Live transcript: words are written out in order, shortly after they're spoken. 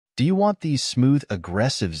Do you want these smooth,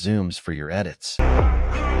 aggressive zooms for your edits? I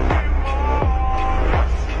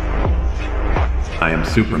am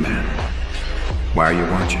Superman. Why are you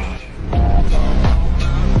watching?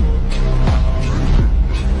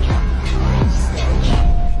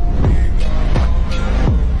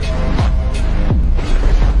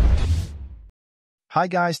 Hi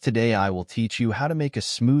guys, today I will teach you how to make a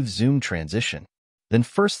smooth zoom transition. Then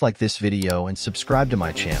first like this video and subscribe to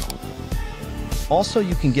my channel. Also,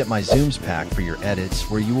 you can get my zooms pack for your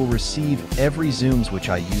edits where you will receive every zooms which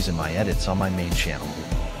I use in my edits on my main channel.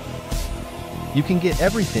 You can get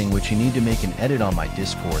everything which you need to make an edit on my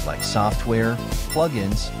Discord like software,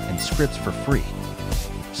 plugins, and scripts for free.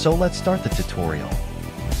 So let's start the tutorial.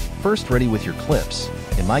 First, ready with your clips.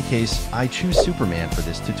 In my case, I choose Superman for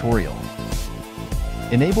this tutorial.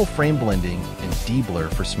 Enable frame blending and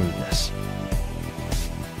deblur for smoothness.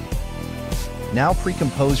 Now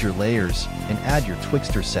pre-compose your layers and add your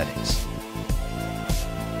Twixtor settings.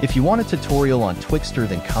 If you want a tutorial on Twixtor,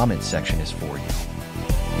 then comment section is for you.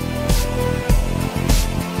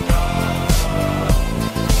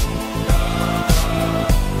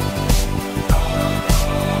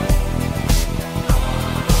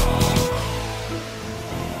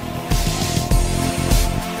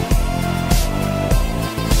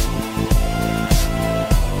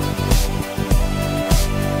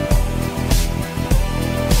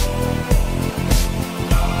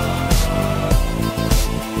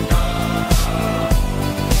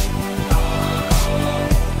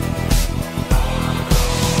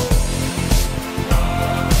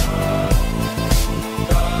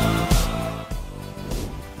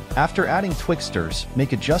 After adding Twixtors,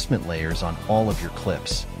 make adjustment layers on all of your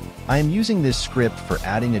clips. I am using this script for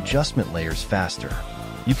adding adjustment layers faster.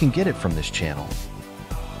 You can get it from this channel.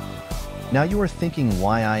 Now you are thinking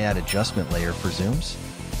why I add adjustment layer for zooms?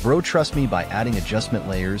 Bro, trust me, by adding adjustment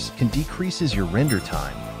layers can decreases your render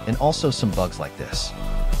time and also some bugs like this.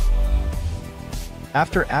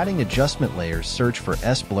 After adding adjustment layers, search for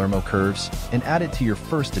S-Blurmo curves and add it to your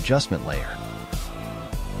first adjustment layer.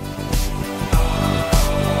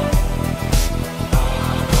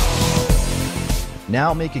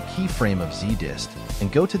 Now make a keyframe of Z-dist and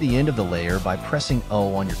go to the end of the layer by pressing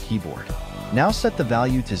O on your keyboard. Now set the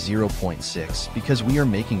value to 0.6 because we are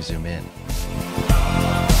making zoom in.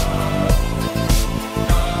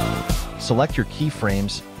 Select your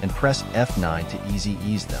keyframes and press F9 to easy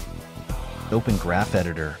ease them. Open Graph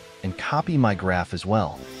Editor and copy my graph as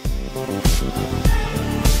well.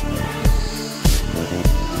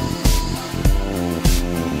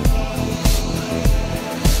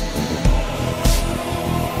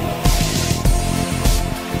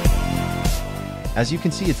 As you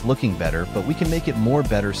can see, it's looking better, but we can make it more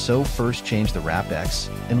better, so first change the wrap X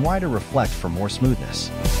and Y to reflect for more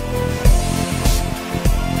smoothness.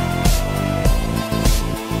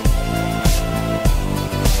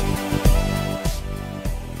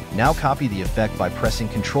 Now copy the effect by pressing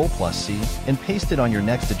Ctrl+C and paste it on your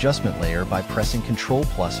next adjustment layer by pressing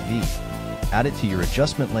Ctrl+V. Add it to your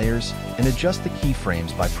adjustment layers and adjust the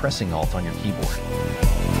keyframes by pressing Alt on your keyboard.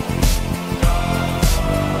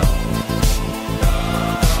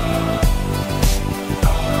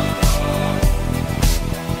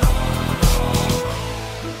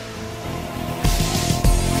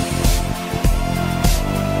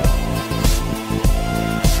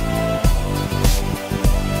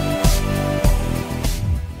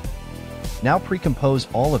 Now pre-compose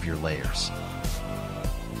all of your layers.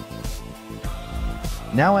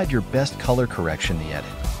 Now add your best color correction in the edit.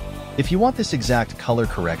 If you want this exact color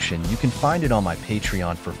correction, you can find it on my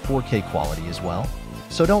Patreon for 4K quality as well.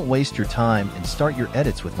 So don't waste your time and start your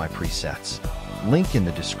edits with my presets. Link in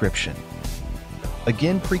the description.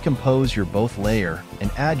 Again, pre-compose your both layer and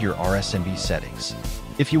add your RSMB settings.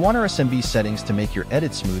 If you want RSMB settings to make your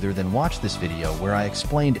edit smoother, then watch this video where I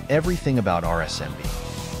explained everything about RSMB.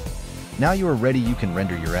 Now you are ready, you can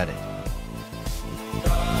render your edit.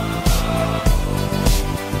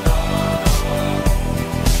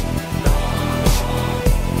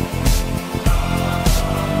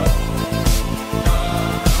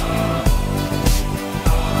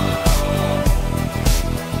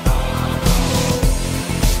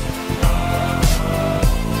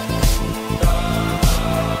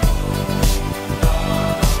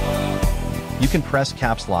 You can press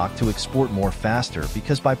caps lock to export more faster,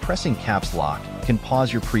 because by pressing caps lock, you can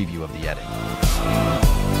pause your preview of the edit.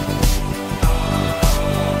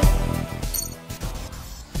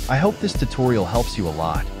 I hope this tutorial helps you a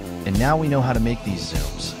lot, and now we know how to make these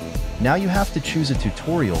zooms. Now you have to choose a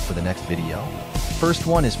tutorial for the next video. First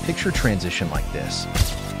one is picture transition like this.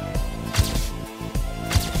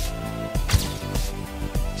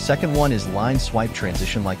 Second one is line swipe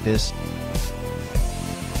transition like this.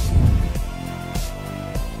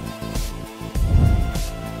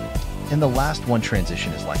 And the last one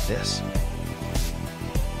transition is like this.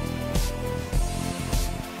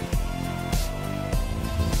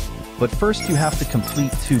 But first you have to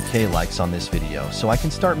complete 2K likes on this video so I can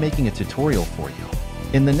start making a tutorial for you.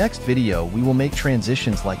 In the next video, we will make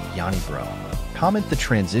transitions like Yanni Bro. Comment the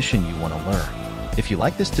transition you want to learn. If you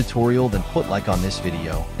like this tutorial, then put like on this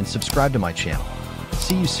video and subscribe to my channel.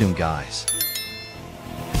 See you soon, guys.